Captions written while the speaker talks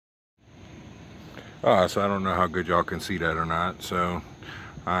So I don't know how good y'all can see that or not. So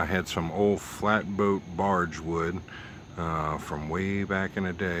I had some old flatboat barge wood from way back in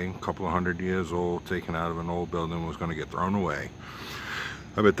the day, a couple of 100 years old, taken out of an old building, was going to get thrown away.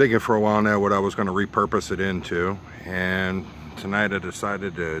 I've been thinking for a while now what I was going to repurpose it into, and tonight I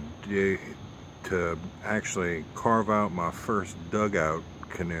decided to actually carve out my first dugout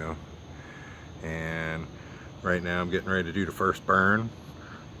canoe. And right now I'm getting ready to do the first burn.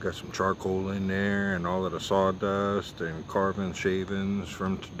 Got some charcoal in there and all of the sawdust and carving shavings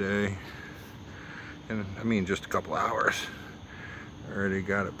from today. And I mean just a couple hours. Already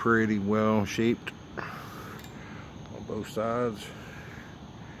got it pretty well shaped on both sides.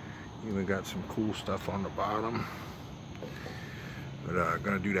 Even got some cool stuff on the bottom. But I'm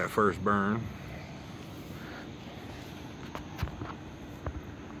gonna do that first burn.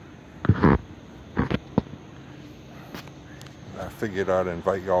 I figured I'd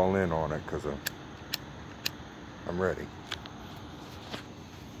invite y'all in on it because I'm ready.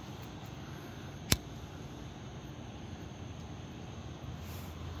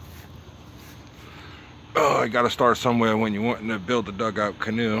 Oh, I gotta start somewhere when you're wanting to build a dugout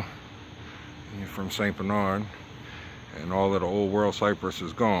canoe. You're from St. Bernard, and all of the old world cypress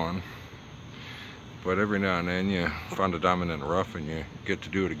is gone. But every now and then you find a diamond in the rough and you get to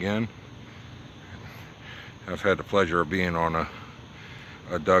do it again. I've had the pleasure of being on a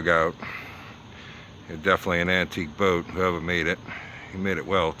dugout. It's definitely an antique boat. Whoever made it, he made it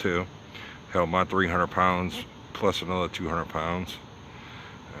well too. Held my 300 pounds plus another 200 pounds.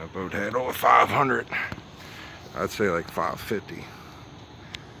 That boat had over 500. I'd say like 550.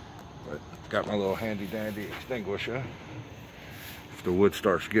 But got my little handy dandy extinguisher. If the wood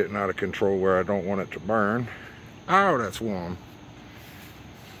starts getting out of control where I don't want it to burn. Oh, that's warm.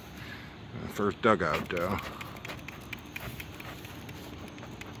 First dugout though.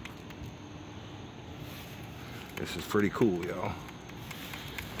 This is pretty cool, y'all.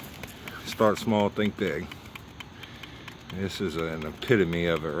 Start small, think big. This is an epitome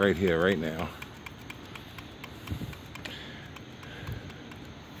of it right here, right now.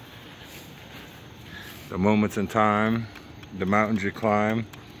 The moments in time, the mountains you climb,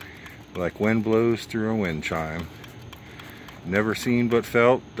 like wind blows through a wind chime. Never seen but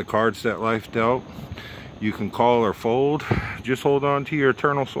felt, the cards that life dealt. You can call or fold, just hold on to your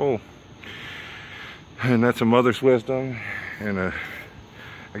eternal soul. And that's a mother's wisdom and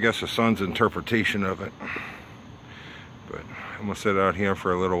I guess a son's interpretation of it. But I'm gonna sit out here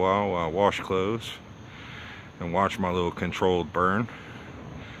for a little while I wash clothes and watch my little controlled burn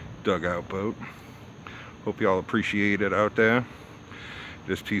dugout boat. Hope y'all appreciate it out there.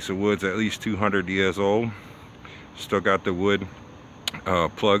 This piece of wood's at least 200 years old. Still got the wood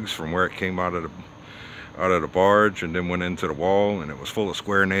plugs from where it came out of the barge and then went into the wall, and it was full of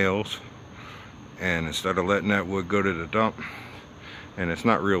square nails. And instead of letting that wood go to the dump, and it's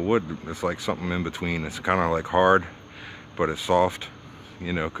not real wood, it's like something in between. It's kind of like hard, but it's soft,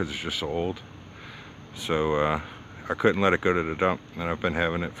 you know, because it's just so old. So I couldn't let it go to the dump, and I've been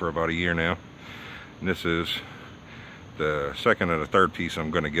having it for about a year now. And this is the second and the third piece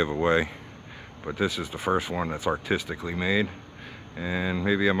I'm going to give away, but this is the first one that's artistically made. And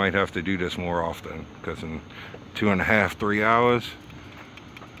maybe I might have to do this more often, because in 2.5 to 3 hours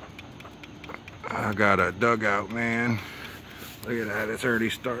I got a dugout, man. Look at that, it's already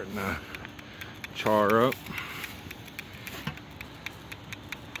starting to char up.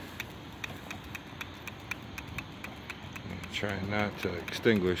 Try not to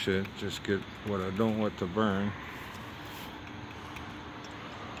extinguish it, just get what I don't want to burn.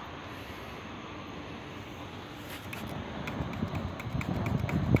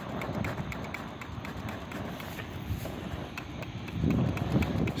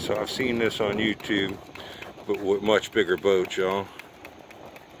 So I've seen this on YouTube, but with much bigger boats, y'all.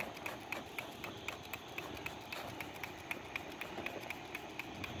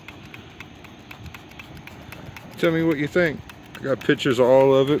 Tell me what you think. I got pictures of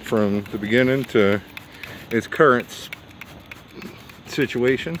all of it from the beginning to its current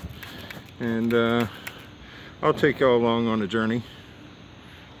situation. And I'll take y'all along on the journey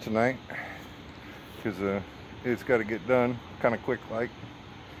tonight, because it's got to get done kind of quick like.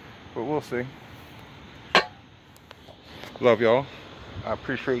 But we'll see. Love y'all. I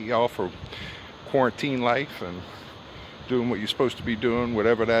appreciate y'all for quarantine life and doing what you're supposed to be doing,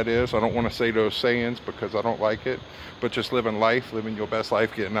 whatever that is. I don't want to say those sayings because I don't like it, but just living life, living your best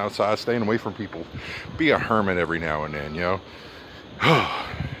life, getting outside, staying away from people. Be a hermit every now and then, you know.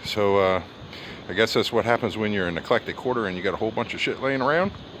 So I guess that's what happens when you're an eclectic hoarder and you got a whole bunch of shit laying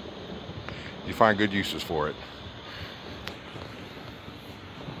around. You find good uses for it.